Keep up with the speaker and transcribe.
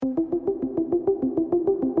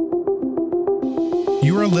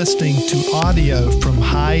You are listening to audio from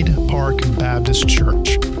Hyde Park Baptist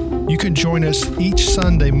Church. You can join us each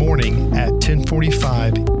Sunday morning at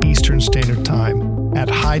 10:45 Eastern Standard Time at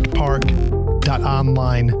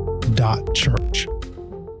hydepark.online.church.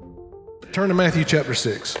 Turn to Matthew chapter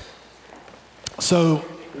 6. So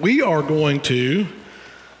we are going to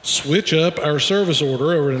switch up our service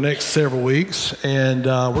order over the next several weeks, and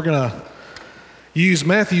we're going to use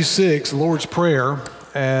Matthew 6, the Lord's Prayer,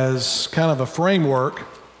 as kind of a framework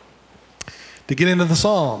to get into the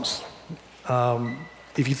Psalms.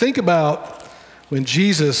 If you think about when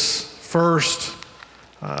Jesus first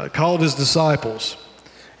called his disciples,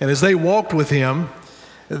 and as they walked with him,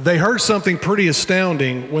 they heard something pretty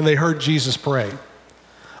astounding when they heard Jesus pray.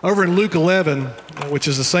 Over in Luke 11, which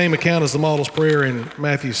is the same account as the model's prayer in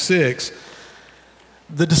Matthew 6,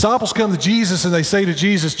 the disciples come to Jesus and they say to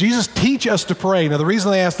Jesus, "Jesus, teach us to pray." Now, the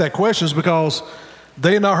reason they ask that question is because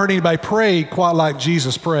they had not heard anybody pray quite like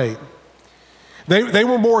Jesus prayed. They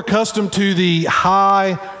were more accustomed to the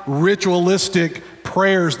high ritualistic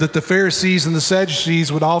prayers that the Pharisees and the Sadducees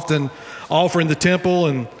would often offer in the temple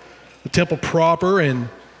and the temple proper, and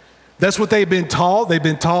that's what they've been taught. They've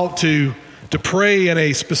been taught to pray in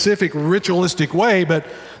a specific ritualistic way, but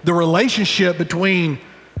the relationship between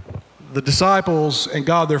the disciples and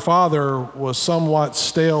God their Father was somewhat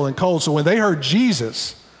stale and cold. So when they heard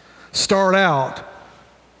Jesus start out,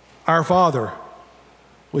 "Our Father,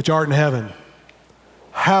 which art in heaven,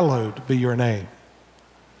 hallowed be your name,"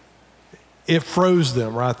 it froze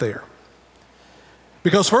them right there.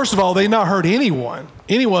 Because first of all, they not heard anyone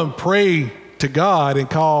pray to God and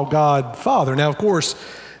call God Father. Now, of course,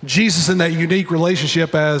 Jesus, in that unique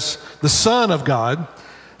relationship as the Son of God,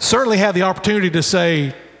 certainly had the opportunity to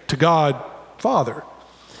say to God, Father.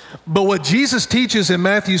 But what Jesus teaches in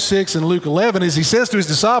Matthew 6 and Luke 11 is he says to his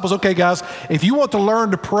disciples, "Okay, guys, if you want to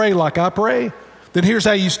learn to pray like I pray, then here's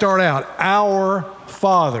how you start out. Our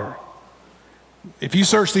Father." If you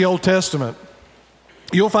search the Old Testament,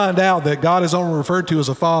 you'll find out that God is only referred to as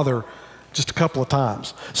a father just a couple of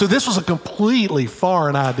times. So this was a completely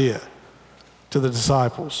foreign idea to the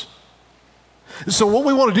disciples. So what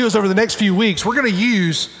we want to do is over the next few weeks, we're going to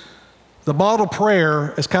use the model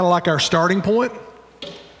prayer as kind of like our starting point.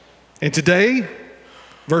 And today,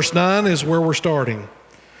 verse 9 is where we're starting.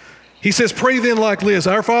 He says, "Pray then like this,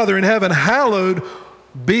 Our Father in heaven, hallowed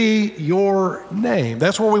be your name."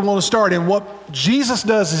 That's where we want to start. And what Jesus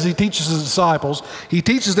does is he teaches his disciples, he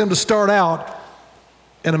teaches them to start out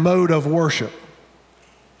in a mode of worship.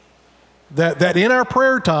 That in our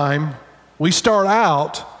prayer time, we start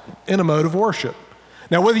out in a mode of worship.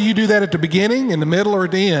 Now, whether you do that at the beginning, in the middle, or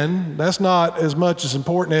at the end, that's not as much as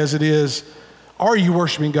important as it is, are you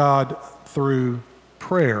worshiping God through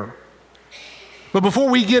prayer? But before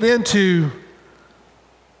we get into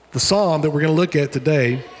the psalm that we're going to look at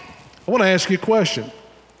today, I want to ask you a question.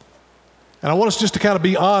 And I want us just to kind of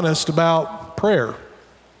be honest about prayer.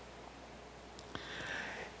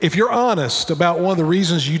 If you're honest about one of the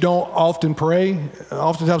reasons you don't often pray,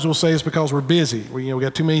 oftentimes we'll say it's because we're busy. We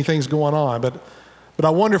got too many things going on. But I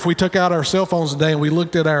wonder if we took out our cell phones today and we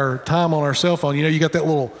looked at our time on our cell phone. You got that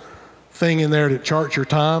little thing in there that charts your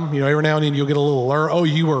time. Every now and then you'll get a little alert. Oh,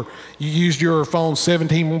 you used your phone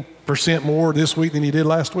 17% more this week than you did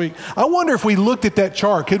last week. I wonder if we looked at that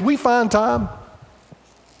chart, could we find time?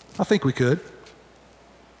 I think we could.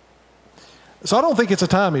 So I don't think it's a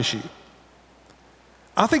time issue.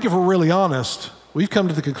 I think if we're really honest, we've come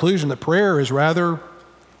to the conclusion that prayer is rather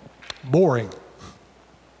boring.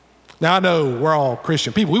 Now, I know we're all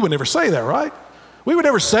Christian people. We would never say that, right? We would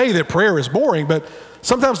never say that prayer is boring, but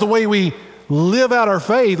sometimes the way we live out our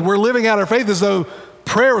faith, we're living out our faith as though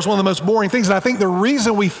prayer is one of the most boring things. And I think the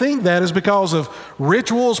reason we think that is because of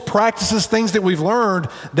rituals, practices, things that we've learned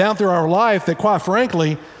down through our life that, quite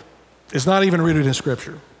frankly, is not even rooted in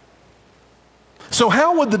Scripture. So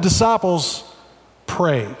how would the disciples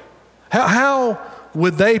pray? How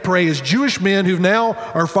would they pray as Jewish men who now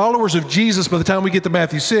are followers of Jesus by the time we get to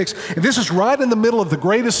Matthew 6? And this is right in the middle of the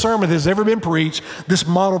greatest sermon that has ever been preached, this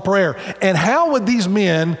model prayer. And how would these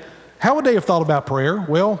men, how would they have thought about prayer?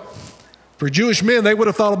 Well, for Jewish men, they would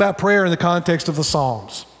have thought about prayer in the context of the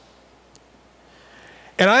Psalms.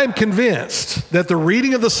 And I am convinced that the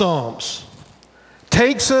reading of the Psalms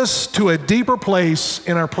takes us to a deeper place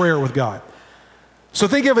in our prayer with God. So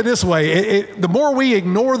think of it this way. The more we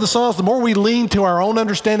ignore the Psalms, the more we lean to our own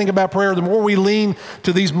understanding about prayer, the more we lean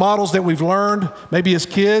to these models that we've learned, maybe as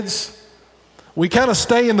kids, we kind of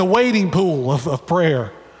stay in the wading pool of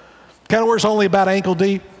prayer, kind of where it's only about ankle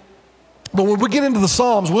deep. But when we get into the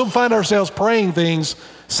Psalms, we'll find ourselves praying things,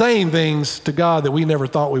 saying things to God that we never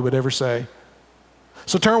thought we would ever say.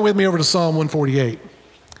 So turn with me over to Psalm 148.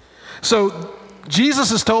 So Jesus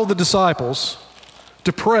has told the disciples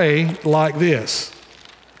to pray like this: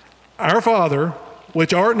 Our Father,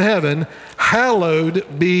 which art in heaven,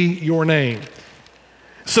 hallowed be your name.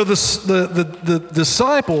 So the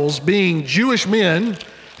disciples, being Jewish men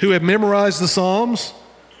who had memorized the Psalms,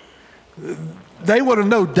 they would have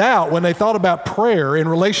no doubt when they thought about prayer in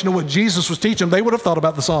relation to what Jesus was teaching them, they would have thought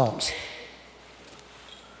about the Psalms.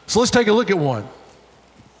 So let's take a look at one.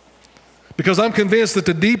 Because I'm convinced that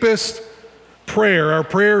the deepest prayer, our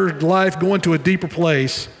prayer life going to a deeper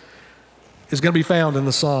place, is going to be found in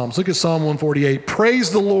the Psalms. Look at Psalm 148.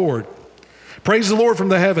 Praise the Lord. Praise the Lord from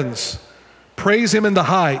the heavens. Praise him in the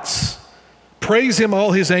heights. Praise him,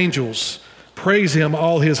 all his angels. Praise him,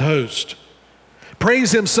 all his host.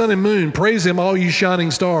 Praise him, sun and moon. Praise him, all you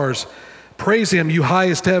shining stars. Praise him, you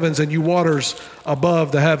highest heavens and you waters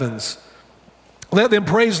above the heavens. Let them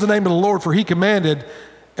praise the name of the Lord, for he commanded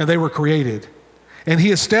and they were created. And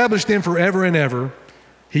he established them forever and ever.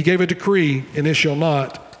 He gave a decree and it shall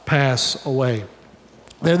not pass away.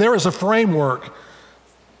 There is a framework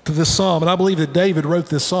to this psalm, and I believe that David wrote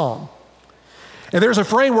this psalm. And there's a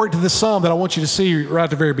framework to this psalm that I want you to see right at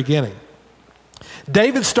the very beginning.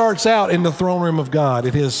 David starts out in the throne room of God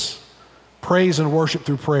in his praise and worship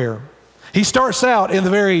through prayer. He starts out in the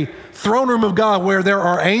very throne room of God where there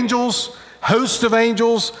are angels, hosts of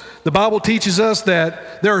angels. The Bible teaches us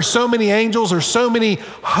that there are so many angels or so many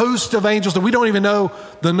hosts of angels that we don't even know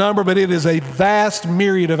the number, but it is a vast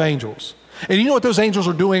myriad of angels. And you know what those angels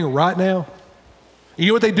are doing right now? You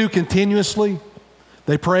know what they do continuously?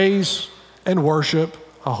 They praise and worship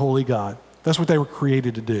a holy God. That's what they were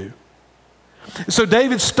created to do. So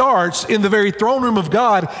David starts in the very throne room of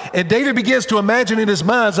God, and David begins to imagine in his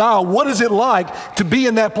mind's eye, what is it like to be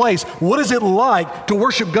in that place? What is it like to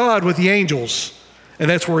worship God with the angels? And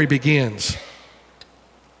that's where he begins.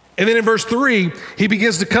 And then in verse 3, he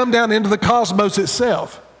begins to come down into the cosmos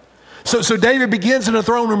itself. So David begins in the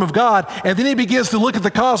throne room of God, and then he begins to look at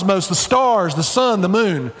the cosmos, the stars, the sun, the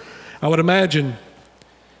moon. I would imagine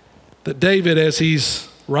that David, as he's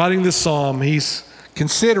writing this psalm, he's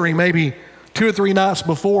considering maybe 2 or 3 nights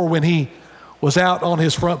before when he was out on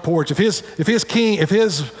his front porch. If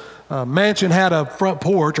his mansion had a front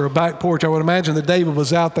porch or a back porch, I would imagine that David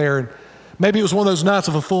was out there, and maybe it was one of those nights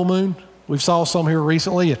of a full moon. We've saw some here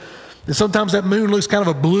recently. And sometimes that moon looks kind of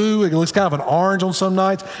a blue, it looks kind of an orange on some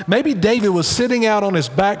nights. Maybe David was sitting out on his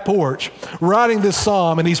back porch writing this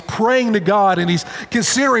psalm, and he's praying to God, and he's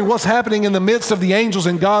considering what's happening in the midst of the angels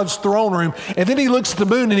in God's throne room. And then he looks at the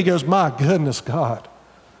moon and he goes, my goodness, God,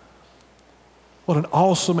 what an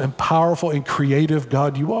awesome and powerful and creative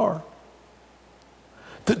God you are.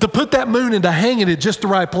 To put that moon and to hang it at just the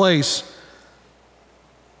right place,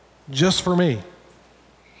 just for me.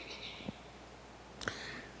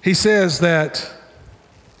 He says that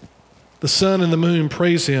the sun and the moon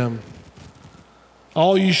praise him.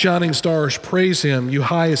 All you shining stars praise him, you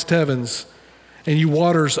highest heavens, and you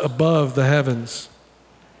waters above the heavens.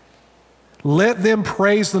 Let them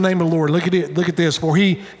praise the name of the Lord. Look at it. Look at this. For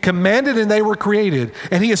he commanded and they were created,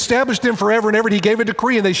 and he established them forever and ever. And he gave a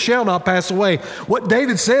decree and they shall not pass away. What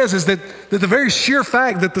David says is that the very sheer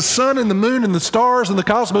fact that the sun and the moon and the stars and the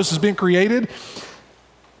cosmos has been created,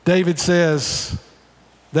 David says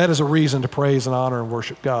that is a reason to praise and honor and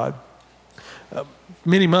worship God.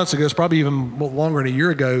 Many months ago, it's probably even longer than a year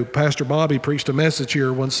ago, Pastor Bobby preached a message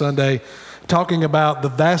here one Sunday talking about the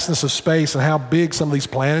vastness of space and how big some of these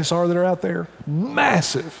planets are that are out there.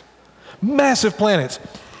 Massive, massive planets.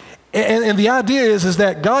 And the idea is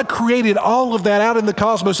that God created all of that out in the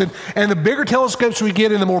cosmos, and the bigger telescopes we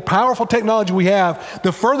get and the more powerful technology we have,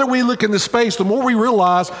 the further we look into space, the more we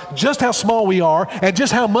realize just how small we are and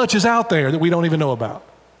just how much is out there that we don't even know about.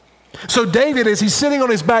 So David, as he's sitting on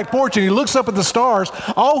his back porch and he looks up at the stars,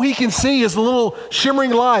 all he can see is the little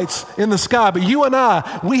shimmering lights in the sky. But you and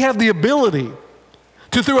I, we have the ability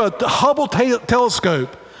to, through a Hubble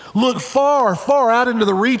telescope, look far, far out into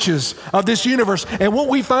the reaches of this universe. And what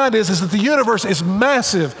we find is that the universe is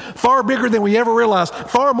massive, far bigger than we ever realized,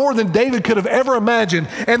 far more than David could have ever imagined.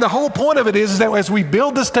 And the whole point of it is that as we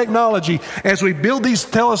build this technology, as we build these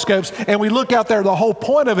telescopes, and we look out there, the whole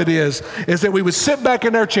point of it is that we would sit back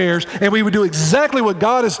in our chairs and we would do exactly what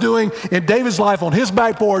God is doing in David's life on his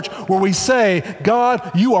back porch, where we say,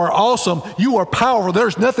 God, you are awesome. You are powerful.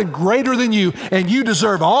 There's nothing greater than you, and you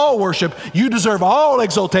deserve all worship. You deserve all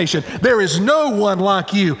exaltation. There is no one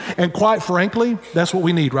like you. And quite frankly, that's what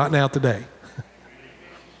we need right now today.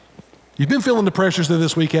 You've been feeling the pressures of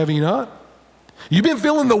this week, have you not? You've been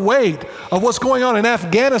feeling the weight of what's going on in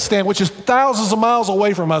Afghanistan, which is thousands of miles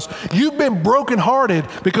away from us. You've been brokenhearted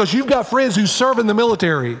because you've got friends who serve in the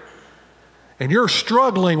military. And you're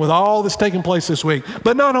struggling with all that's taking place this week.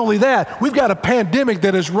 But not only that, we've got a pandemic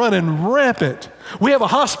that is running rampant. We have a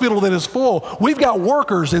hospital that is full. We've got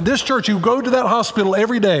workers in this church who go to that hospital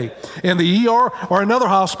every day, in the ER or another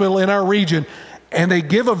hospital in our region, and they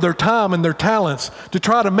give of their time and their talents to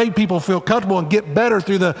try to make people feel comfortable and get better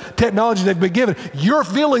through the technology they've been given. You're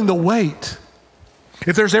feeling the weight.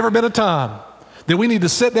 If there's ever been a time that we need to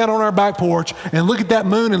sit down on our back porch and look at that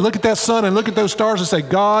moon and look at that sun and look at those stars and say,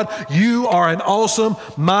 God, you are an awesome,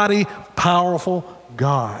 mighty, powerful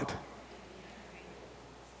God.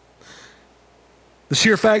 The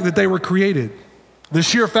sheer fact that they were created, the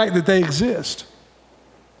sheer fact that they exist,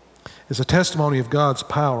 is a testimony of God's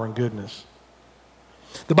power and goodness.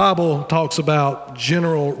 The Bible talks about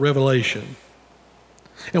general revelation.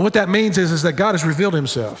 And what that means is that God has revealed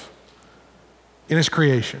himself in his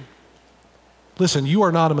creation. Listen, you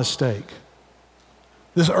are not a mistake.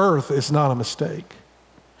 This earth is not a mistake.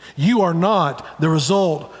 You are not the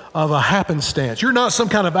result of a happenstance. You're not some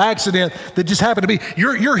kind of accident that just happened to be.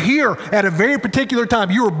 You're here at a very particular time.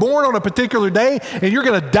 You were born on a particular day, and you're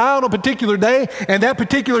going to die on a particular day, and that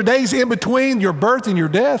particular day's in between your birth and your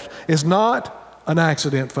death is not an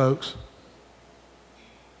accident, folks.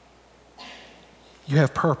 You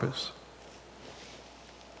have purpose,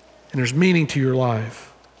 and there's meaning to your life.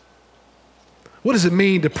 What does it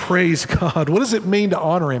mean to praise God? What does it mean to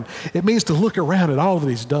honor him? It means to look around at all that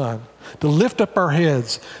he's done, to lift up our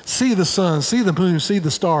heads, see the sun, see the moon, see the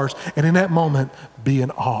stars, and in that moment be in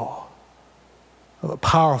awe of a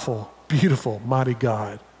powerful, beautiful, mighty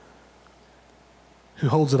God who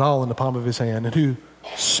holds it all in the palm of his hand and who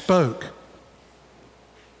spoke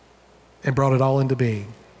and brought it all into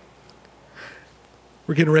being.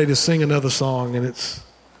 We're getting ready to sing another song, and it's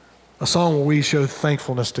a song where we show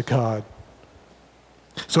thankfulness to God.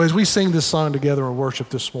 So as we sing this song together in worship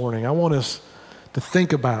this morning, I want us to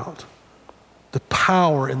think about the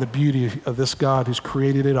power and the beauty of this God who's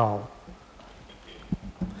created it all,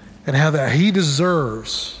 and how that he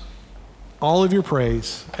deserves all of your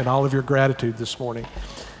praise and all of your gratitude this morning.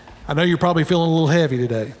 I know you're probably feeling a little heavy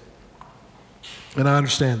today, and I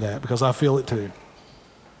understand that because I feel it too.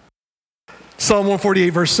 Psalm 148,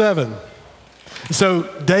 verse 7. So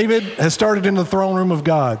David has started in the throne room of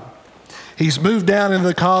God. He's moved down into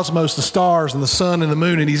the cosmos, the stars and the sun and the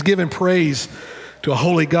moon, and he's given praise to a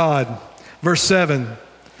holy God. Verse 7,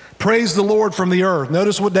 praise the Lord from the earth.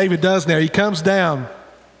 Notice what David does now. He comes down.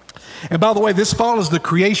 And by the way, this follows the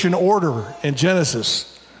creation order in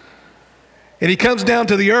Genesis. And he comes down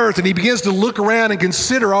to the earth and he begins to look around and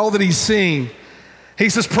consider all that he's seeing. He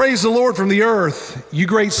says, praise the Lord from the earth, you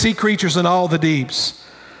great sea creatures in all the deeps.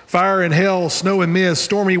 Fire and hail, snow and mist,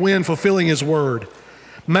 stormy wind fulfilling his word.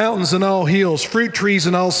 Mountains and all hills, fruit trees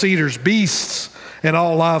and all cedars, beasts and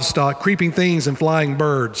all livestock, creeping things and flying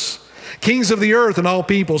birds. Kings of the earth and all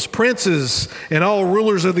peoples, princes and all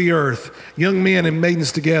rulers of the earth, young men and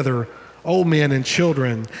maidens together, old men and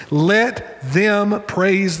children. Let them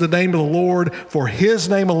praise the name of the Lord, for his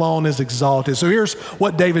name alone is exalted. So here's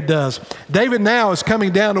what David does. David now is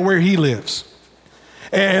coming down to where he lives.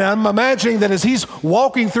 And I'm imagining that as he's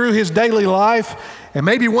walking through his daily life, and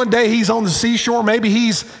maybe one day he's on the seashore, maybe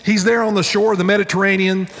he's there on the shore of the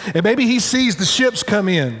Mediterranean, and maybe he sees the ships come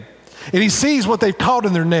in, and he sees what they've caught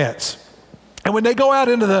in their nets. And when they go out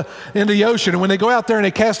into the ocean, and when they go out there and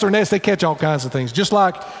they cast their nets, they catch all kinds of things. Just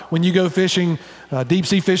like when you go fishing, deep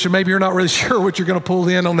sea fishing, maybe you're not really sure what you're going to pull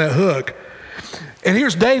in on that hook. And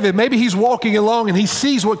here's David, maybe he's walking along and he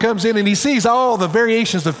sees what comes in, and he sees all the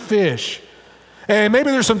variations of fish. And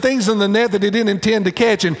maybe there's some things in the net that he didn't intend to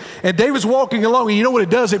catch. And David's walking along, and you know what it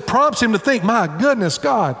does? It prompts him to think, my goodness,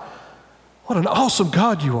 God, what an awesome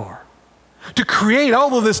God you are. To create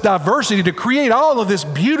all of this diversity, to create all of this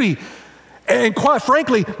beauty. And quite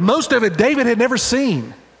frankly, most of it David had never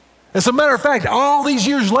seen. As a matter of fact, all these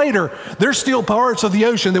years later, there's still parts of the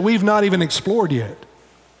ocean that we've not even explored yet.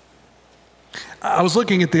 I was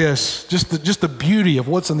looking at this, just the beauty of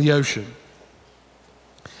what's in the ocean.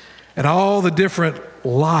 And all the different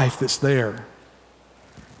life that's there.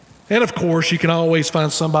 And of course, you can always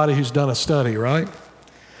find somebody who's done a study, right?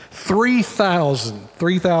 3,000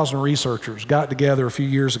 researchers got together a few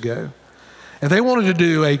years ago. And they wanted to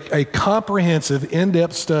do a comprehensive,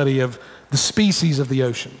 in-depth study of the species of the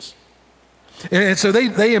oceans. And so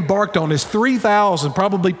they embarked on this, 3,000,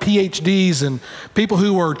 probably PhDs and people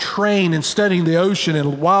who were trained in studying the ocean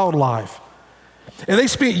and wildlife. And they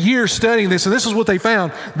spent years studying this, and this is what they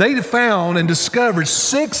found. They found and discovered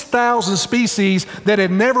 6,000 species that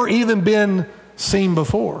had never even been seen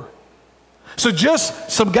before. So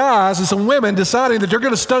just some guys and some women deciding that they're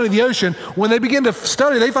going to study the ocean, when they begin to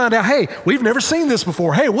study, they find out, hey, we've never seen this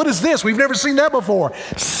before. Hey, what is this? We've never seen that before.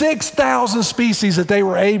 6,000 species that they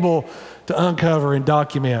were able to uncover and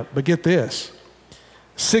document. But get this,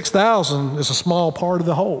 6,000 is a small part of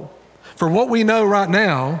the whole. From what we know right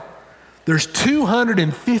now, there's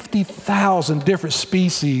 250,000 different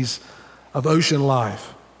species of ocean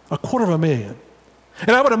life, 250,000.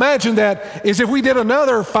 And I would imagine that is if we did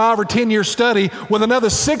another 5 or 10 year study with another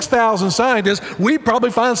 6,000 scientists, we'd probably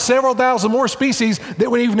find several thousand more species that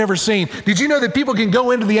we've never seen. Did you know that people can go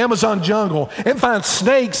into the Amazon jungle and find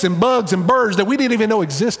snakes and bugs and birds that we didn't even know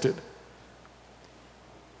existed?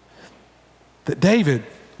 That David,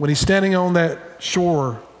 when he's standing on that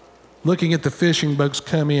shore looking at the fishing boats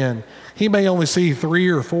come in, he may only see 3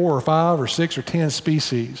 or 4 or 5 or 6 or 10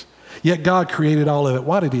 species, yet God created all of it.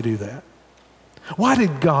 Why did he do that? Why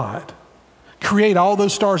did God create all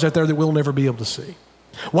those stars out there that we'll never be able to see?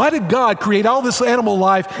 Why did God create all this animal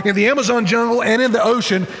life in the Amazon jungle and in the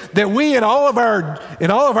ocean that we, in all of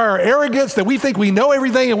our arrogance, that we think we know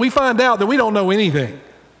everything and we find out that we don't know anything?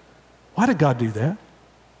 Why did God do that?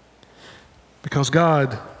 Because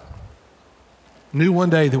God knew one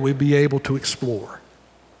day that we'd be able to explore.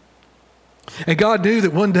 And God knew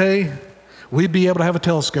that one day we'd be able to have a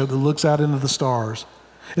telescope that looks out into the stars,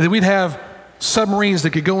 and that we'd have submarines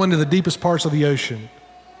that could go into the deepest parts of the ocean.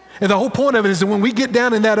 And the whole point of it is that when we get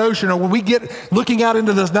down in that ocean, or when we get looking out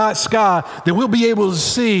into the night sky, that we'll be able to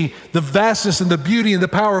see the vastness and the beauty and the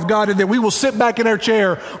power of God, and that we will sit back in our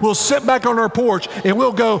chair, we'll sit back on our porch, and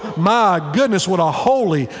we'll go, my goodness, what a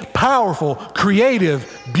holy, powerful,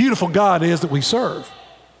 creative, beautiful God is that we serve.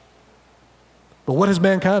 But what has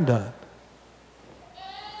mankind done?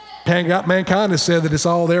 Mankind has said that it's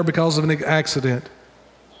all there because of an accident.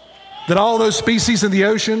 That all those species in the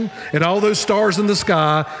ocean and all those stars in the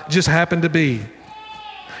sky just happen to be.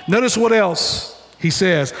 Notice what else he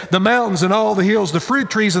says. The mountains and all the hills, the fruit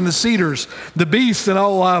trees and the cedars, the beasts and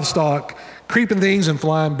all livestock, creeping things and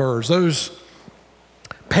flying birds. Those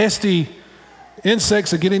pesky insects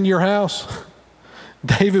that get into your house,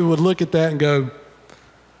 David would look at that and go,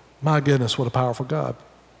 my goodness, what a powerful God.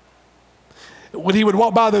 When he would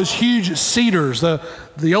walk by those huge cedars,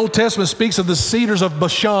 the Old Testament speaks of the cedars of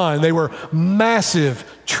Bashan. They were massive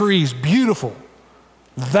trees, beautiful,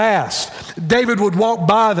 vast. David would walk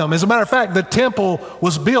by them. As a matter of fact, the temple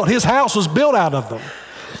was built. His house was built out of them.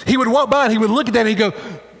 He would walk by and he would look at that and he'd go,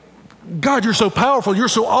 God, you're so powerful, you're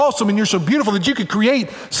so awesome, and you're so beautiful that you could create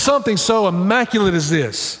something so immaculate as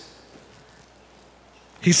this.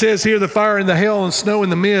 He says here, the fire and the hail and snow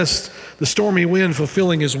and the mist, the stormy wind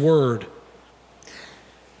fulfilling his word.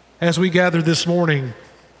 As we gathered this morning,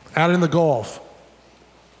 out in the Gulf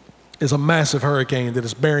is a massive hurricane that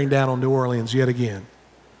is bearing down on New Orleans yet again.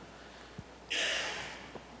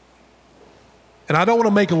 And I don't want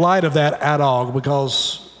to make light of that at all,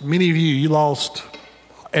 because many of you lost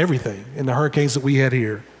everything in the hurricanes that we had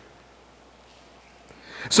here.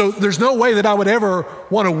 So there's no way that I would ever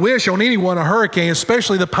want to wish on anyone a hurricane,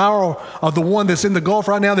 especially the power of the one that's in the Gulf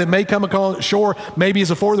right now that may come across shore, maybe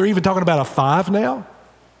as a 4. They're even talking about a 5 now.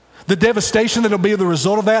 The devastation that will be the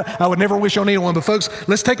result of that, I would never wish on anyone. But folks,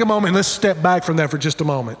 let's take a moment and let's step back from that for just a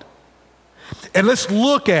moment. And let's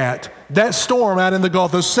look at that storm out in the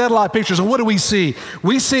Gulf, those satellite pictures, and what do we see?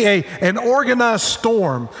 We see an organized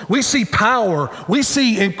storm. We see power. We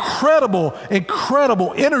see incredible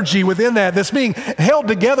energy within that that's being held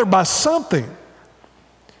together by something.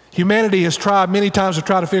 Humanity has tried many times to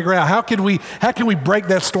try to figure out how can we break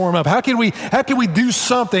that storm up? How can we do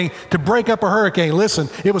something to break up a hurricane? Listen,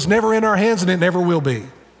 it was never in our hands and it never will be.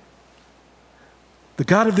 The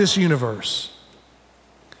God of this universe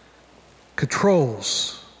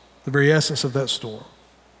controls the very essence of that storm.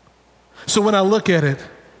 So when I look at it,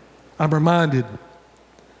 I'm reminded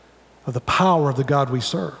of the power of the God we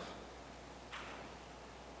serve.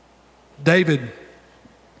 David,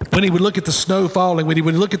 when he would look at the snow falling, when he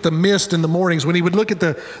would look at the mist in the mornings, when he would look at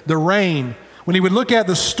the rain, when he would look at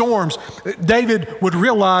the storms, David would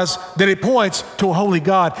realize that it points to a holy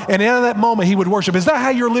God. And in that moment, he would worship. Is that how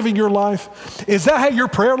you're living your life? Is that how your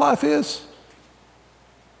prayer life is?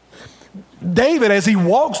 David, as he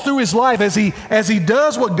walks through his life, as he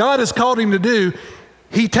does what God has called him to do,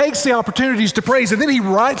 he takes the opportunities to praise, and then he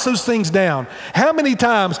writes those things down. How many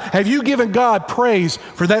times have you given God praise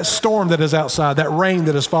for that storm that is outside, that rain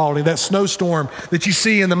that is falling, that snowstorm that you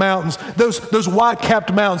see in the mountains, those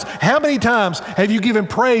white-capped mountains? How many times have you given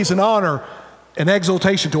praise and honor and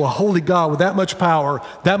exaltation to a holy God with that much power,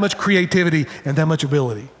 that much creativity, and that much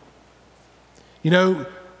ability? You know,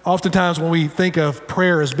 oftentimes when we think of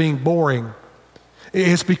prayer as being boring,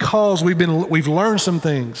 It's because we've learned some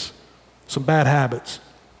things, some bad habits.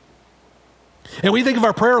 And we think of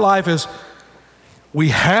our prayer life as, we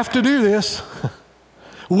have to do this.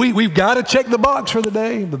 We've got to check the box for the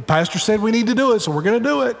day. The pastor said we need to do it, so we're going to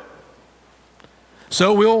do it.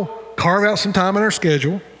 So we'll carve out some time in our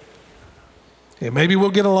schedule, and maybe we'll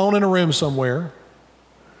get alone in a room somewhere,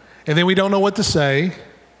 and then we don't know what to say,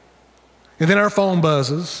 and then our phone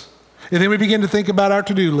buzzes, and then we begin to think about our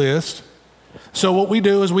to-do list. So what we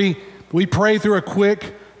do is we pray through a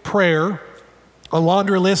quick prayer, a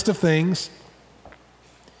laundry list of things,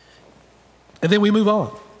 and then we move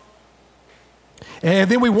on. And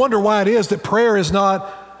then we wonder why it is that prayer is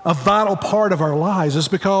not a vital part of our lives. It's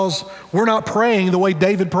because we're not praying the way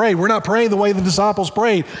David prayed. We're not praying the way the disciples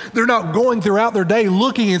prayed. They're not going throughout their day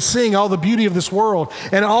looking and seeing all the beauty of this world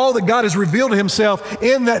and all that God has revealed to himself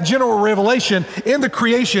in that general revelation, in the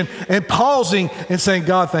creation, and pausing and saying,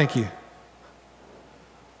 God, thank you.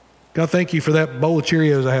 God, thank you for that bowl of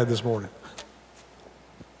Cheerios I had this morning.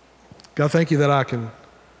 God, thank you that I can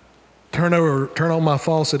turn on my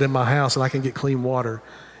faucet in my house and I can get clean water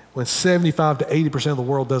when 75 to 80% of the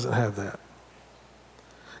world doesn't have that.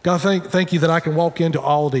 God, thank you that I can walk into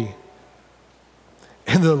Aldi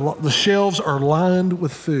and the shelves are lined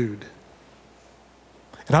with food.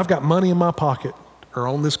 And I've got money in my pocket or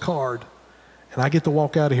on this card, and I get to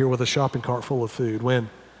walk out of here with a shopping cart full of food when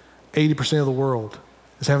 80% of the world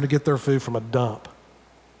is having to get their food from a dump.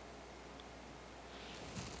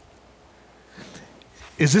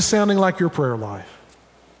 Is this sounding like your prayer life?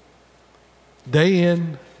 Day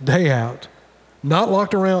in, day out, not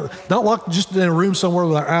locked just in a room somewhere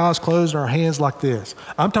with our eyes closed and our hands like this.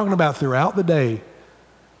 I'm talking about throughout the day,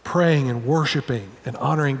 praying and worshiping and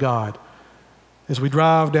honoring God as we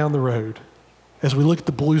drive down the road, as we look at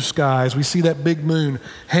the blue sky, as we see that big moon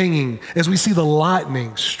hanging, as we see the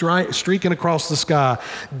lightning streaking across the sky.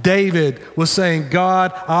 David was saying,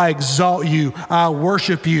 God, I exalt you, I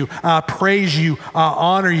worship you, I praise you, I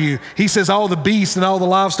honor you. He says all the beasts and all the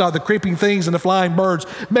livestock, the creeping things and the flying birds.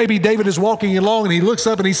 Maybe David is walking along and he looks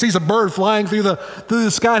up and he sees a bird flying through the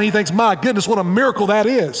sky and he thinks, my goodness, what a miracle that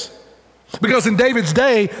is. Because in David's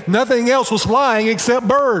day, nothing else was flying except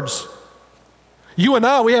birds. You and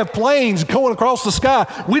I, we have planes going across the sky.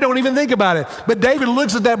 We don't even think about it. But David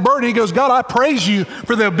looks at that bird and he goes, God, I praise you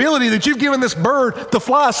for the ability that you've given this bird to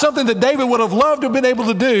fly, something that David would have loved to have been able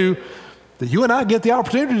to do, that you and I get the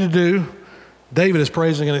opportunity to do. David is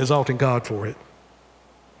praising and exalting God for it.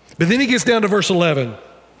 But then he gets down to verse 11,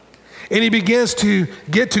 and he begins to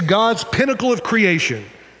get to God's pinnacle of creation.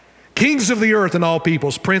 Kings of the earth and all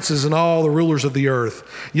peoples, princes and all the rulers of the earth,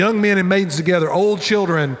 young men and maidens together, old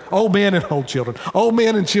men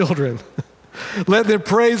and children. Let them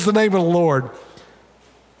praise the name of the Lord,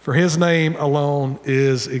 for his name alone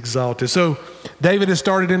is exalted. So David has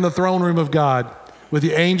started in the throne room of God with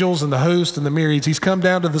the angels and the host and the myriads. He's come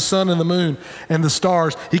down to the sun and the moon and the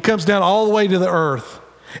stars. He comes down all the way to the earth.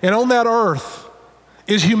 And on that earth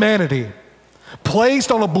is humanity, placed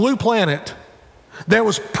on a blue planet that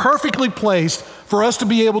was perfectly placed for us to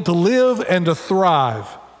be able to live and to thrive.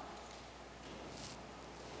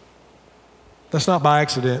 That's not by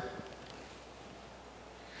accident.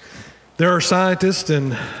 There are scientists,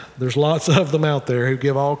 and there's lots of them out there, who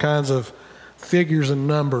give all kinds of figures and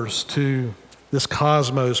numbers to this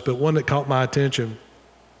cosmos, but one that caught my attention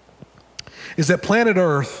is that planet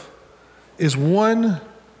Earth is 1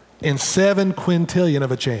 in 7 quintillion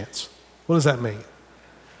of a chance. What does that mean?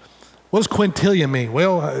 What does quintillion mean?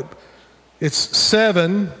 Well, it's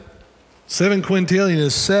 7. 7 quintillion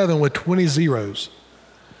is 7 with 20 zeros.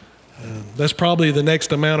 That's probably the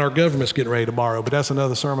next amount our government's getting ready to borrow, but that's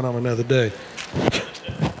another sermon on another day.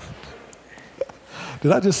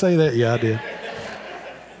 Did I just say that? Yeah, I did.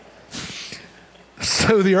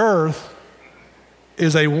 So the earth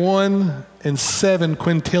is a 1 in 7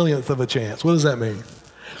 quintillionth of a chance. What does that mean?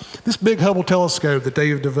 This big Hubble telescope that they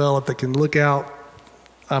have developed that can look out,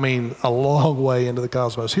 a long way into the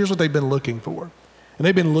cosmos. Here's what they've been looking for. And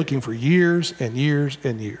they've been looking for years and years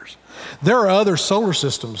and years. There are other solar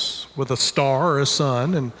systems with a star or a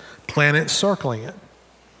sun and planets circling it.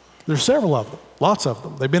 There's several of them, lots of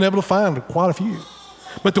them. They've been able to find quite a few.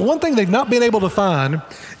 But the one thing they've not been able to find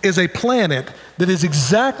is a planet that is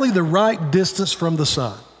exactly the right distance from the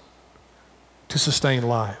sun to sustain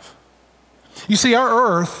life. You see,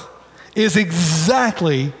 our Earth is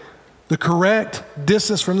exactly the correct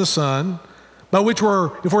distance from the sun, by which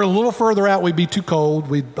if we're a little further out, we'd be too cold,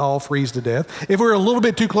 we'd all freeze to death. If we're a little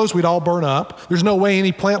bit too close, we'd all burn up. There's no way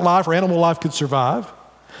any plant life or animal life could survive.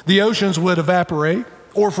 The oceans would evaporate.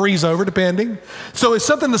 or freeze over, depending. So it's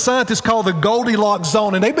something the scientists call the Goldilocks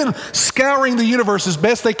zone, and they've been scouring the universe as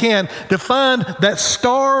best they can to find that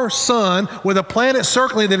star sun with a planet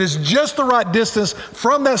circling that is just the right distance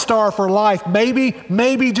from that star for life,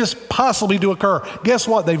 maybe just possibly to occur. Guess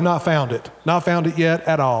what? They've not found it. Not found it yet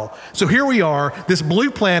at all. So here we are, this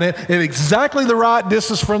blue planet at exactly the right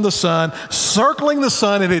distance from the sun, circling the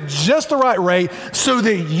sun at just the right rate so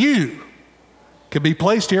that you can be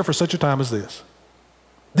placed here for such a time as this.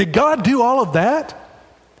 Did God do all of that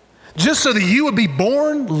just so that you would be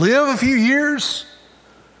born, live a few years,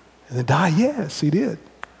 and then die? Yes, he did.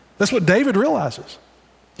 That's what David realizes.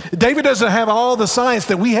 David doesn't have all the science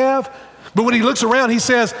that we have, but when he looks around, he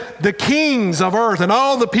says, the kings of earth and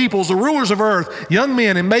all the peoples, the rulers of earth, young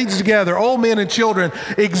men and maidens together, old men and children,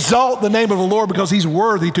 exalt the name of the Lord because he's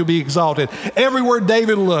worthy to be exalted. Everywhere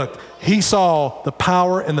David looked, he saw the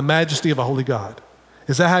power and the majesty of a holy God.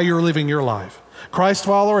 Is that how you're living your life? Christ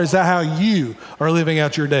follower, is that how you are living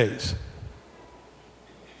out your days?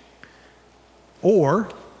 Or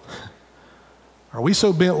are we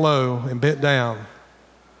so bent low and bent down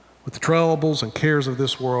with the troubles and cares of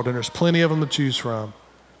this world, and there's plenty of them to choose from,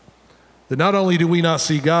 that not only do we not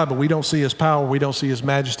see God, but we don't see his power, we don't see his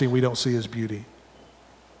majesty, we don't see his beauty.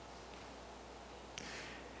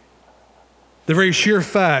 The very sheer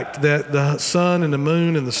fact that the sun and the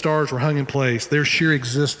moon and the stars were hung in place, their sheer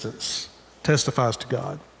existence testifies to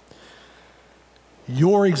God.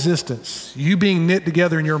 Your existence, you being knit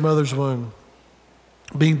together in your mother's womb,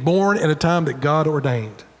 being born at a time that God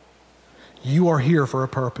ordained, you are here for a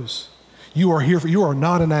purpose. You are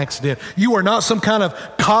not an accident. You are not some kind of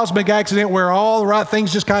cosmic accident where all the right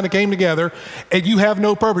things just kind of came together and you have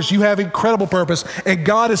no purpose. You have incredible purpose, and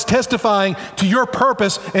God is testifying to your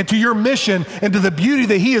purpose and to your mission and to the beauty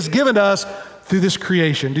that he has given us through this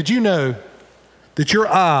creation. Did you know that your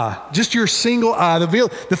eye, just your single eye,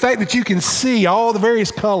 the fact that you can see all the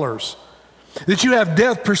various colors, that you have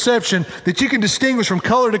depth perception, that you can distinguish from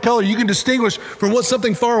color to color, you can distinguish from what's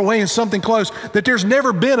something far away and something close, that there's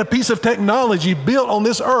never been a piece of technology built on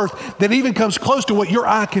this earth that even comes close to what your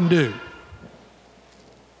eye can do.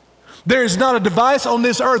 There is not a device on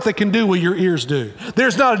this earth that can do what your ears do.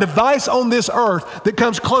 There's not a device on this earth that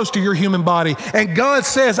comes close to your human body. And God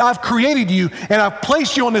says, I've created you and I've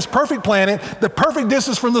placed you on this perfect planet, the perfect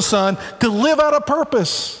distance from the sun, to live out a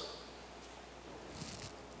purpose.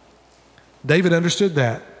 David understood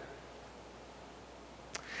that.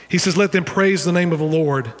 He says, let them praise the name of the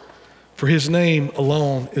Lord, for his name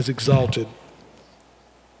alone is exalted.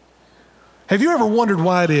 Have you ever wondered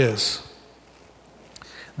why it is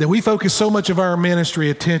that we focus so much of our ministry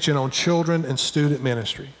attention on children and student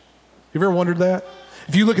ministry? Have you ever wondered that?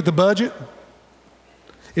 If you look at the budget,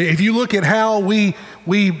 if you look at how we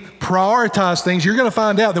prioritize things, you're going to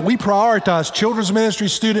find out that we prioritize children's ministry,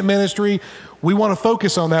 student ministry. We want to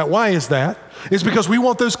focus on that. Why is that? It's because we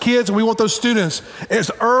want those kids and we want those students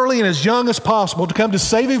as early and as young as possible to come to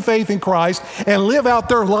saving faith in Christ and live out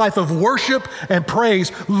their life of worship and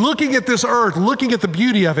praise, looking at this earth, looking at the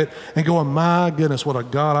beauty of it, and going, my goodness, what a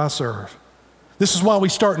God I serve. This is why we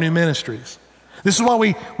start new ministries. This is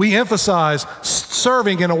why we emphasize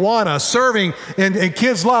serving in Awana, serving in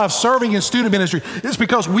kids' lives, serving in student ministry. It's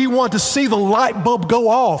because we want to see the light bulb go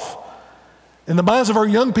off in the minds of our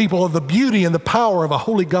young people of the beauty and the power of a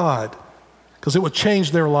holy God, because it will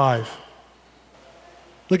change their life.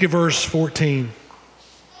 Look at verse 14.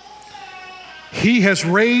 He has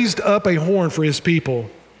raised up a horn for his people,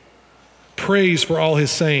 praise for all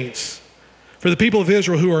his saints. For the people of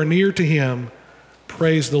Israel who are near to him,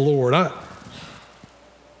 praise the Lord. I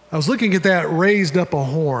was looking at that, raised up a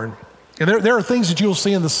horn. And there are things that you'll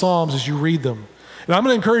see in the Psalms as you read them. And I'm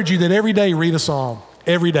going to encourage you that every day read a Psalm,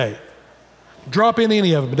 every day. Drop in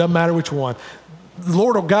any of them, it doesn't matter which one. The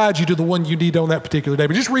Lord will guide you to the one you need on that particular day,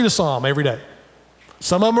 but just read a Psalm every day.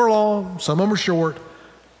 Some of them are long, some of them are short.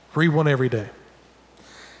 Read one every day.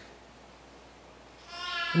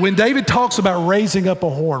 When David talks about raising up a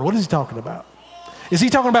horn, what is he talking about? Is he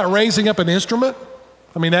talking about raising up an instrument?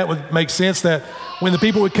 I mean, that would make sense that when the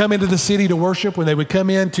people would come into the city to worship, when they would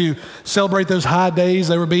come in to celebrate those high days,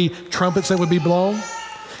 there would be trumpets that would be blown.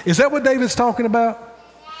 Is that what David's talking about?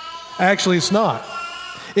 Actually, it's not.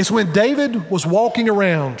 It's when David was walking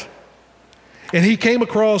around and he came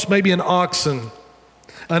across maybe an oxen,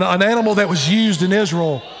 an animal that was used in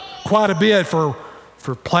Israel quite a bit for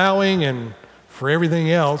plowing and for everything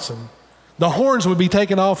else. And the horns would be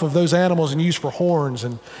taken off of those animals and used for horns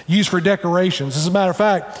and used for decorations. As a matter of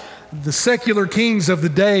fact, the secular kings of the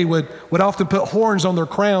day would often put horns on their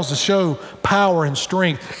crowns to show power and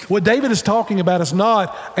strength. What David is talking about is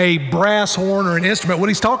not a brass horn or an instrument. What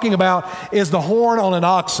he's talking about is the horn on an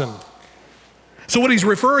oxen. So what he's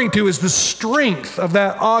referring to is the strength of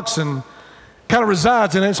that oxen kind of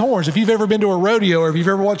resides in its horns. If you've ever been to a rodeo or if you've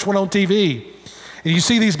ever watched one on TV, and you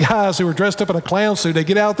see these guys who are dressed up in a clown suit, they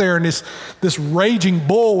get out there and this raging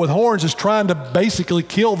bull with horns is trying to basically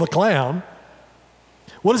kill the clown.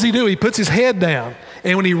 What does he do? He puts his head down,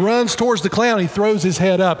 and when he runs towards the clown, he throws his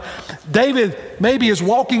head up. David maybe is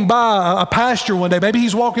walking by a pasture one day. Maybe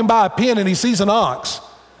he's walking by a pen and he sees an ox.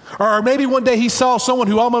 Or maybe one day he saw someone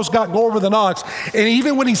who almost got gore with an ox. And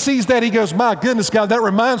even when he sees that, he goes, my goodness, God, that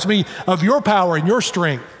reminds me of your power and your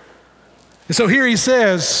strength. And so here he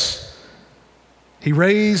says, he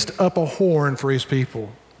raised up a horn for his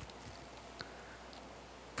people.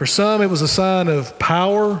 For some, it was a sign of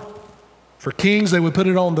power. For kings, they would put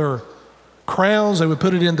it on their crowns. They would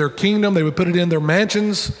put it in their kingdom. They would put it in their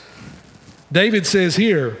mansions. David says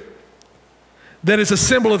here that it's a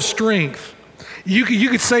symbol of strength. You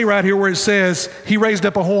could say right here where it says he raised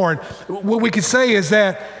up a horn. What we could say is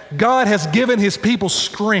that God has given his people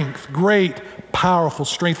strength, great, powerful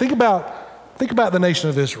strength. Think about the nation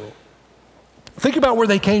of Israel. Think about where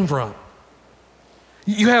they came from.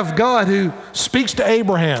 You have God who speaks to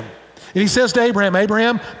Abraham. And he says to Abraham,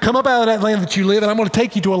 Abraham, come up out of that land that you live, and I'm going to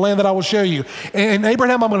take you to a land that I will show you. And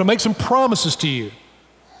Abraham, I'm going to make some promises to you.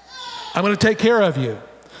 I'm going to take care of you.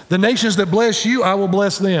 The nations that bless you, I will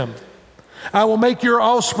bless them. I will make your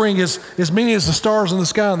offspring as many as the stars in the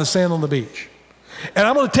sky and the sand on the beach. And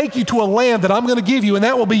I'm going to take you to a land that I'm going to give you, and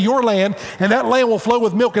that will be your land, and that land will flow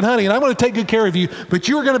with milk and honey, and I'm going to take good care of you, but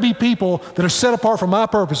you're going to be people that are set apart for my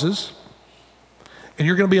purposes, and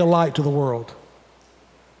you're going to be a light to the world.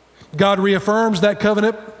 God reaffirms that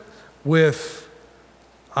covenant with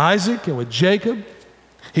Isaac and with Jacob.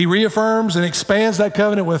 He reaffirms and expands that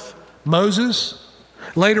covenant with Moses.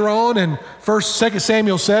 Later on in 2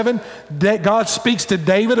 Samuel 7, God speaks to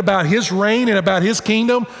David about his reign and about his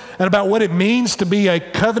kingdom and about what it means to be a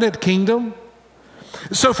covenant kingdom.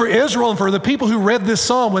 So for Israel and for the people who read this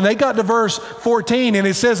psalm, when they got to verse 14 and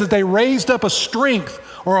it says that they raised up a strength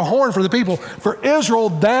or a horn for the people, for Israel,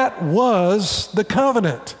 that was the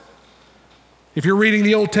covenant. If you're reading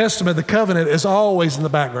the Old Testament, the covenant is always in the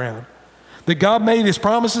background. That God made his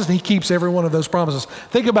promises and he keeps every one of those promises.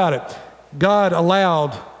 Think about it. God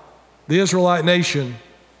allowed the Israelite nation,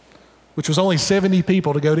 which was only 70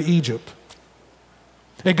 people, to go to Egypt.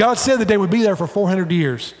 And God said that they would be there for 400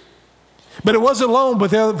 years. But it wasn't long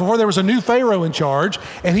before there was a new Pharaoh in charge,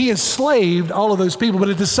 and he enslaved all of those people. But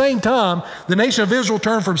at the same time, the nation of Israel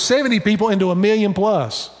turned from 70 people into 1 million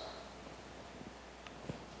plus.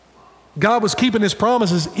 God was keeping his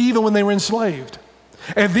promises even when they were enslaved.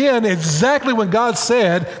 And then exactly when God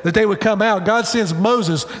said that they would come out, God sends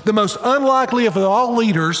Moses, the most unlikely of all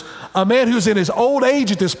leaders, a man who's in his old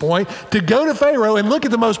age at this point, to go to Pharaoh and look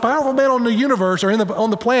at the most powerful man on the universe or on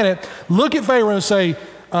the planet, look at Pharaoh and say,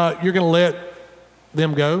 you're going to let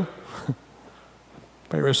them go?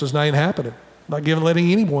 Pharaoh says, no, ain't happening. I'm not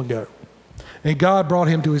letting anyone go. And God brought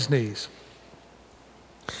him to his knees.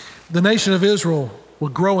 The nation of Israel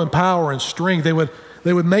would grow in power and strength. They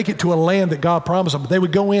would make it to a land that God promised them. They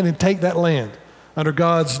would go in and take that land under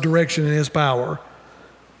God's direction and his power.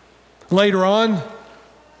 Later on,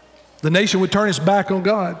 the nation would turn its back on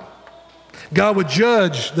God. God would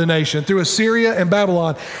judge the nation through Assyria and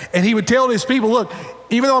Babylon. And he would tell his people, look,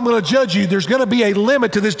 even though I'm going to judge you, there's going to be a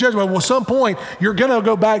limit to this judgment. Well, at some point, you're going to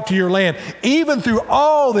go back to your land. Even through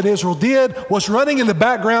all that Israel did, what's running in the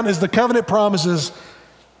background is the covenant promises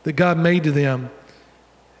that God made to them.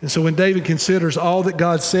 And so when David considers all that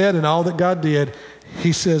God said and all that God did,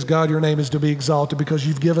 he says, God, your name is to be exalted because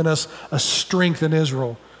you've given us a strength in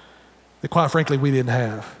Israel that quite frankly we didn't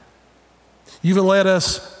have. You've let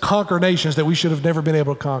us conquer nations that we should have never been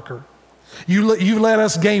able to conquer. You've let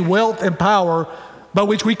us gain wealth and power by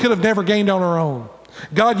which we could have never gained on our own.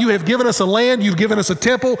 God, you have given us a land, you've given us a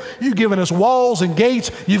temple, you've given us walls and gates,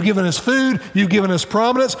 you've given us food, you've given us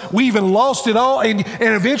prominence. We even lost it all, and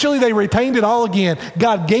eventually they retained it all again.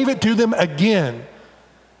 God gave it to them again.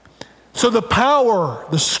 So the power,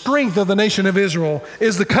 the strength of the nation of Israel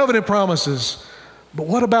is the covenant promises. But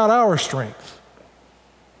what about our strength?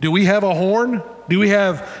 Do we have a horn? Do we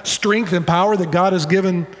have strength and power that God has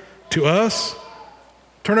given to us?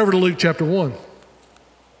 Turn over to Luke chapter 1.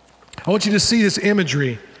 I want you to see this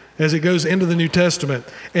imagery as it goes into the New Testament.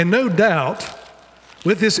 And no doubt,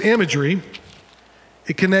 with this imagery,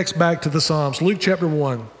 it connects back to the Psalms. Luke chapter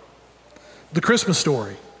 1, the Christmas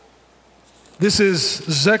story. This is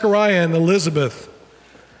Zechariah and Elizabeth,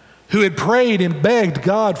 who had prayed and begged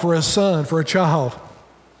God for a son, for a child.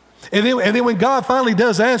 And then when God finally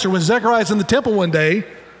does answer, when Zechariah's in the temple one day,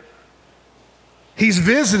 he's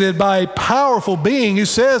visited by a powerful being who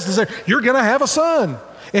says to Zechariah, you're going to have a son.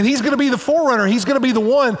 And he's going to be the forerunner. He's going to be the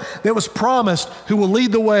one that was promised who will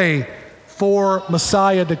lead the way for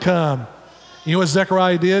Messiah to come. You know what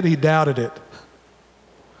Zechariah did? He doubted it.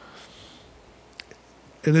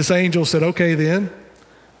 And this angel said, okay then,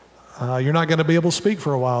 you're not going to be able to speak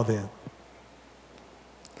for a while then.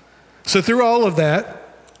 So through all of that,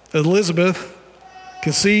 Elizabeth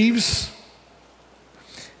conceives,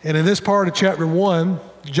 and in this part of chapter 1,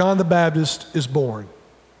 John the Baptist is born.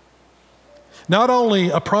 Not only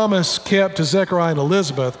a promise kept to Zechariah and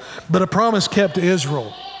Elizabeth, but a promise kept to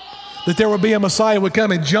Israel, that there would be a Messiah would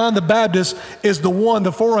come, and John the Baptist is the one,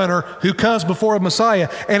 the forerunner, who comes before a Messiah.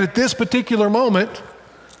 And at this particular moment,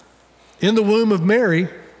 in the womb of Mary,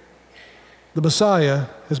 the Messiah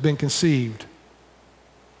has been conceived.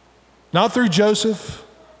 Not through Joseph,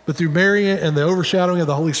 but through Mary and the overshadowing of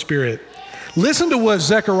the Holy Spirit. Listen to what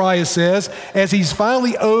Zechariah says as he's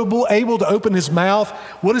finally able to open his mouth.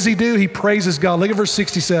 What does he do? He praises God. Look at verse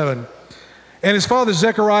 67. And his father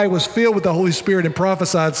Zechariah was filled with the Holy Spirit and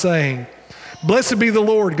prophesied, saying, Blessed be the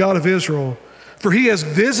Lord, God of Israel, for he has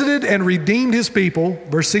visited and redeemed his people.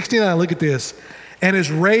 Verse 69, look at this. And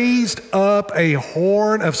has raised up a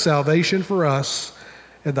horn of salvation for us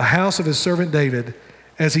in the house of his servant David,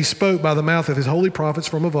 as he spoke by the mouth of his holy prophets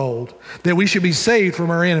from of old, that we should be saved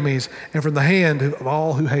from our enemies and from the hand of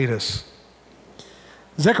all who hate us.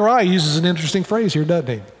 Zechariah uses an interesting phrase here,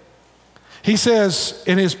 doesn't he? He says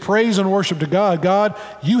in his praise and worship to God, God,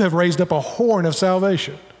 you have raised up a horn of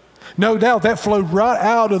salvation. No doubt that flowed right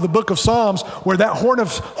out of the book of Psalms, where that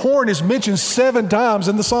horn is mentioned 7 times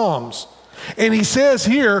in the Psalms. And he says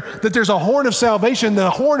here that there's a horn of salvation, the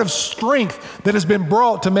horn of strength that has been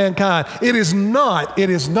brought to mankind. It is not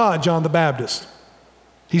John the Baptist.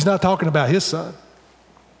 He's not talking about his son.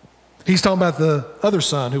 He's talking about the other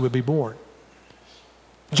son who would be born.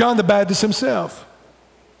 John the Baptist himself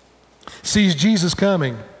sees Jesus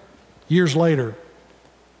coming years later.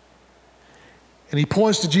 And he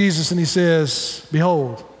points to Jesus and he says,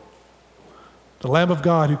 Behold, the Lamb of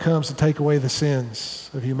God who comes to take away the sins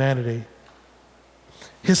of humanity.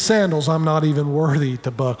 His sandals I'm not even worthy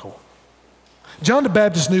to buckle. John the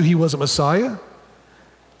Baptist knew he wasn't Messiah.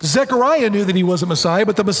 Zechariah knew that he wasn't Messiah,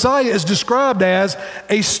 but the Messiah is described as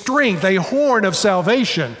a strength, a horn of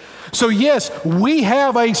salvation. So yes, we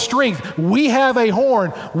have a strength, we have a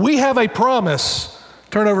horn, we have a promise.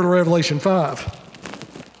 Turn over to Revelation 5.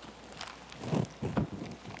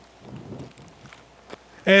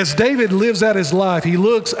 As David lives out his life, he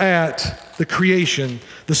looks at the creation,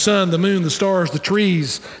 the sun, the moon, the stars, the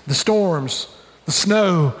trees, the storms, the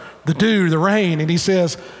snow, the dew, the rain, and he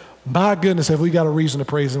says, my goodness, have we got a reason to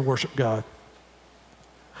praise and worship God.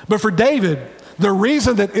 But for David, the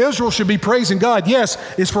reason that Israel should be praising God, yes,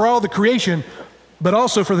 is for all the creation, but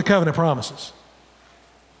also for the covenant promises.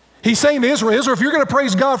 He's saying to Israel, if you're going to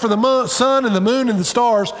praise God for the sun and the moon and the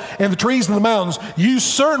stars and the trees and the mountains, you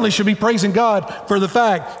certainly should be praising God for the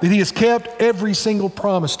fact that he has kept every single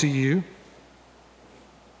promise to you.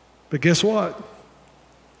 But guess what?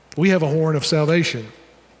 We have a horn of salvation,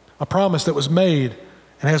 a promise that was made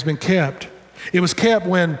and has been kept. It was kept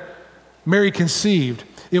when Mary conceived.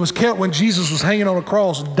 It was kept when Jesus was hanging on a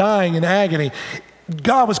cross, dying in agony.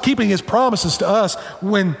 God was keeping his promises to us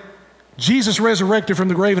when Jesus resurrected from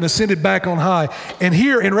the grave and ascended back on high. And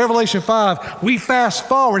here in Revelation 5, we fast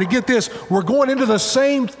forward, and get this, we're going into the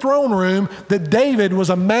same throne room that David was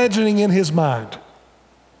imagining in his mind.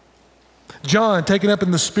 John, taken up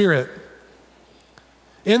in the Spirit,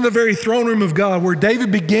 in the very throne room of God where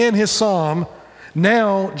David began his psalm,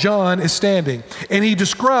 now John is standing. And he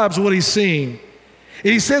describes what he's seeing.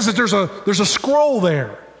 And he says that there's a scroll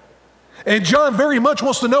there. And John very much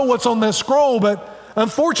wants to know what's on that scroll, but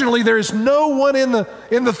unfortunately there is no one in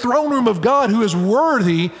the throne room of God who is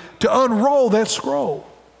worthy to unroll that scroll.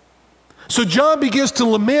 So John begins to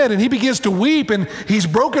lament and he begins to weep, and he's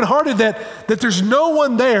brokenhearted that there's no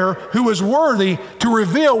one there who is worthy to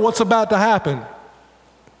reveal what's about to happen.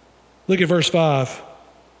 Look at verse 5.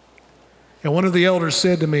 And one of the elders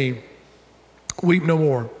said to me, weep no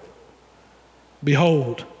more.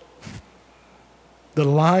 Behold, the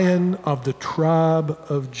Lion of the tribe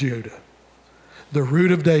of Judah, the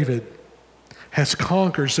root of David, has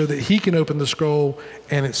conquered so that he can open the scroll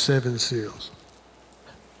and its 7 seals.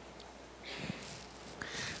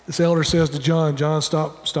 This elder says to John, John,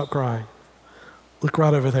 stop crying. Look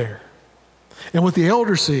right over there. And what the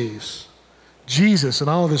elder sees, Jesus and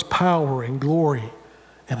all of his power and glory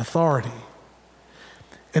and authority.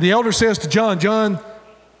 And the elder says to John, John,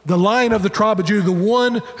 the Lion of the tribe of Judah, the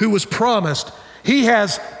one who was promised, he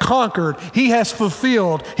has conquered, he has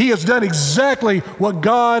fulfilled, he has done exactly what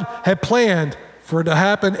God had planned for it to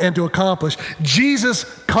happen and to accomplish. Jesus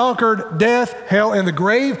conquered death, hell, and the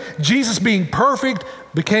grave. Jesus, being perfect,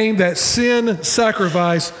 became that sin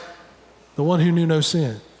sacrifice, the one who knew no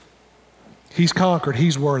sin. He's conquered,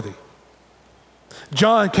 he's worthy.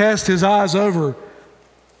 John cast his eyes over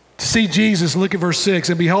to see Jesus. Look at verse 6.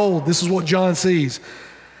 And behold, this is what John sees.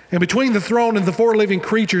 And between the throne and the four living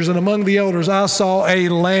creatures and among the elders, I saw a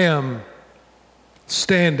lamb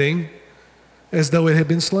standing as though it had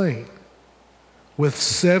been slain, with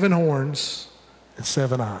 7 horns and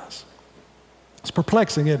 7 eyes. It's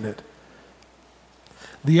perplexing, isn't it?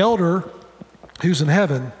 The elder who's in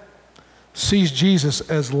heaven sees Jesus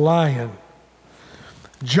as lion.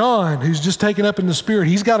 John, who's just taken up in the spirit,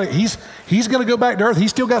 he's going to go back to earth.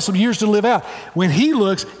 He's still got some years to live out. When he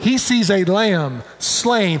looks, he sees a lamb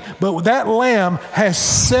slain, but that lamb has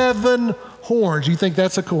 7 horns. You think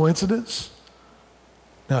that's a coincidence?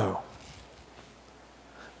 No.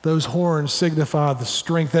 Those horns signify the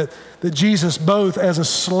strength that Jesus, both as a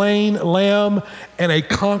slain lamb and a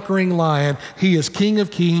conquering lion, he is King of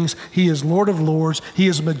kings, he is Lord of lords, he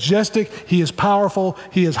is majestic, he is powerful,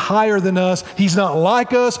 he is higher than us, he's not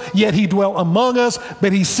like us, yet he dwelt among us,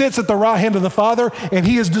 but he sits at the right hand of the Father, and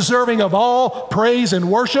he is deserving of all praise and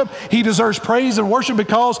worship. He deserves praise and worship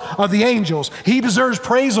because of the angels. He deserves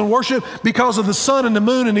praise and worship because of the sun and the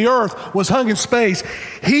moon and the earth was hung in space.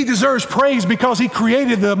 He deserves praise because he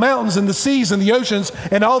created the mountains and the seas and the oceans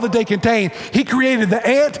and all that they contain. He created the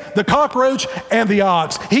ant, the cockroach, and the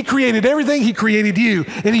ox. He created everything. He created you.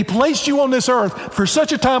 And he placed you on this earth for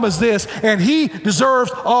such a time as this, and he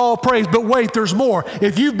deserves all praise. But wait, there's more.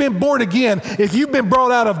 If you've been born again, if you've been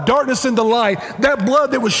brought out of darkness into light, that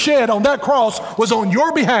blood that was shed on that cross was on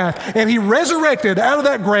your behalf, and he resurrected out of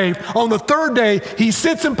that grave on the 3rd day. He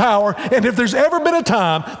sits in power, and if there's ever been a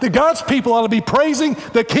time that God's people ought to be praising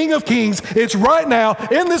the King of Kings, it's right now,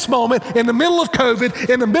 in this moment, in the middle of COVID,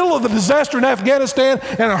 in the middle of the disaster in Afghanistan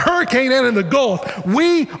and a hurricane and in the Gulf.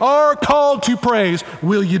 We are called to praise.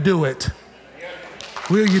 Will you do it?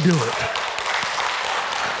 Will you do it?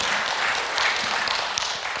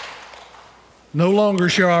 No longer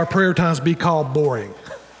shall our prayer times be called boring.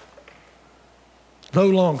 No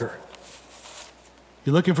longer.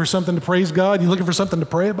 You're looking for something to praise God? You're looking for something to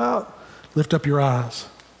pray about? Lift up your eyes.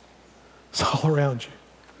 It's all around you.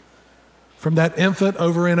 From that infant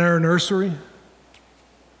over in our nursery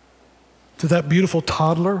to that beautiful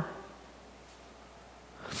toddler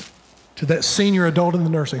to that senior adult in the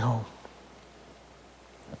nursing home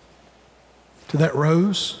to that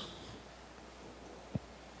rose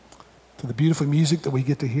to the beautiful music that we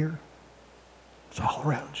get to hear. It's all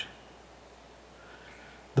around you.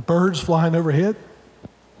 The birds flying overhead,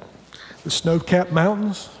 the snow-capped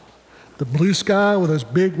mountains, the blue sky with those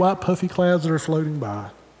big white puffy clouds that are floating by.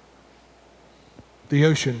 The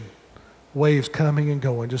ocean, waves coming and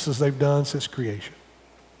going just as they've done since creation.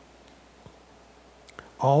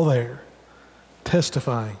 All there,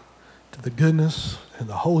 testifying to the goodness and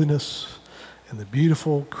the holiness and the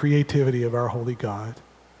beautiful creativity of our holy God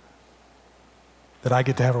that I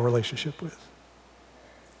get to have a relationship with.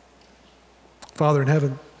 Father in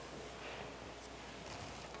heaven,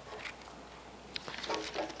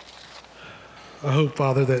 I hope,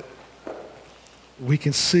 Father, that we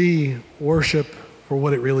can see worship for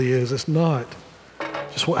what it really is. It's not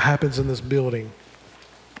just what happens in this building.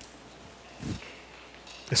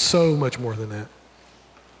 It's so much more than that.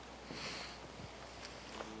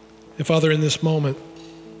 And Father, in this moment,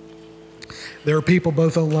 there are people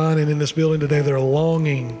both online and in this building today that are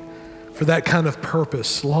longing for that kind of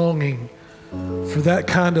purpose, longing for that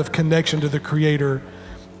kind of connection to the Creator.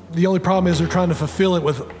 The only problem is they're trying to fulfill it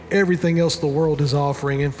with everything else the world is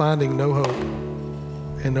offering and finding no hope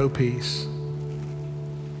and no peace.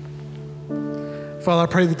 Father, I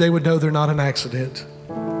pray that they would know they're not an accident.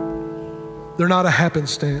 They're not a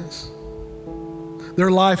happenstance.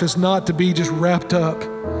 Their life is not to be just wrapped up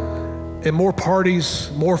in more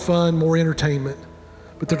parties, more fun, more entertainment,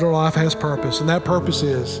 but that their life has purpose. And that purpose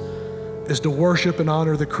is to worship and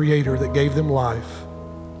honor the Creator that gave them life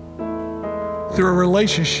through a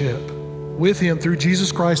relationship with Him through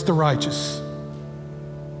Jesus Christ the righteous.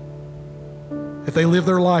 If they live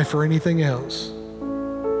their life for anything else,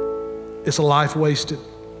 it's a life wasted.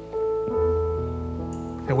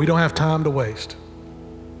 And we don't have time to waste.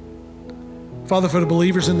 Father, for the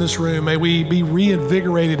believers in this room, may we be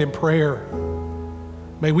reinvigorated in prayer.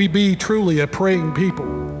 May we be truly a praying people.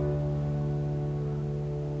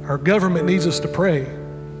 Our government needs us to pray.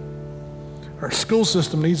 Our school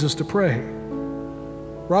system needs us to pray.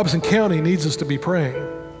 Robeson County needs us to be praying.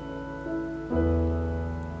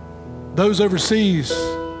 Those overseas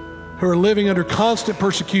who are living under constant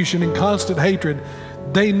persecution and constant hatred,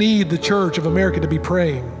 they need the Church of America to be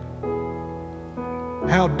praying.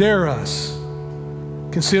 How dare us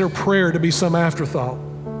consider prayer to be some afterthought?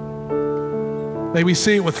 May we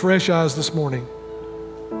see it with fresh eyes this morning.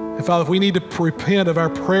 And Father, if we need to repent of our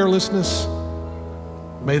prayerlessness,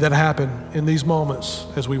 may that happen in these moments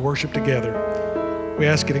as we worship together. We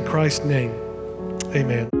ask it in Christ's name.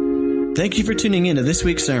 Amen. Thank you for tuning in to this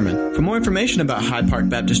week's sermon. For more information about Hyde Park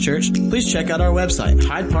Baptist Church, please check out our website,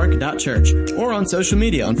 hydepark.church, or on social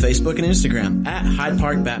media on Facebook and Instagram @Hyde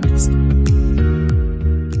Park Baptist.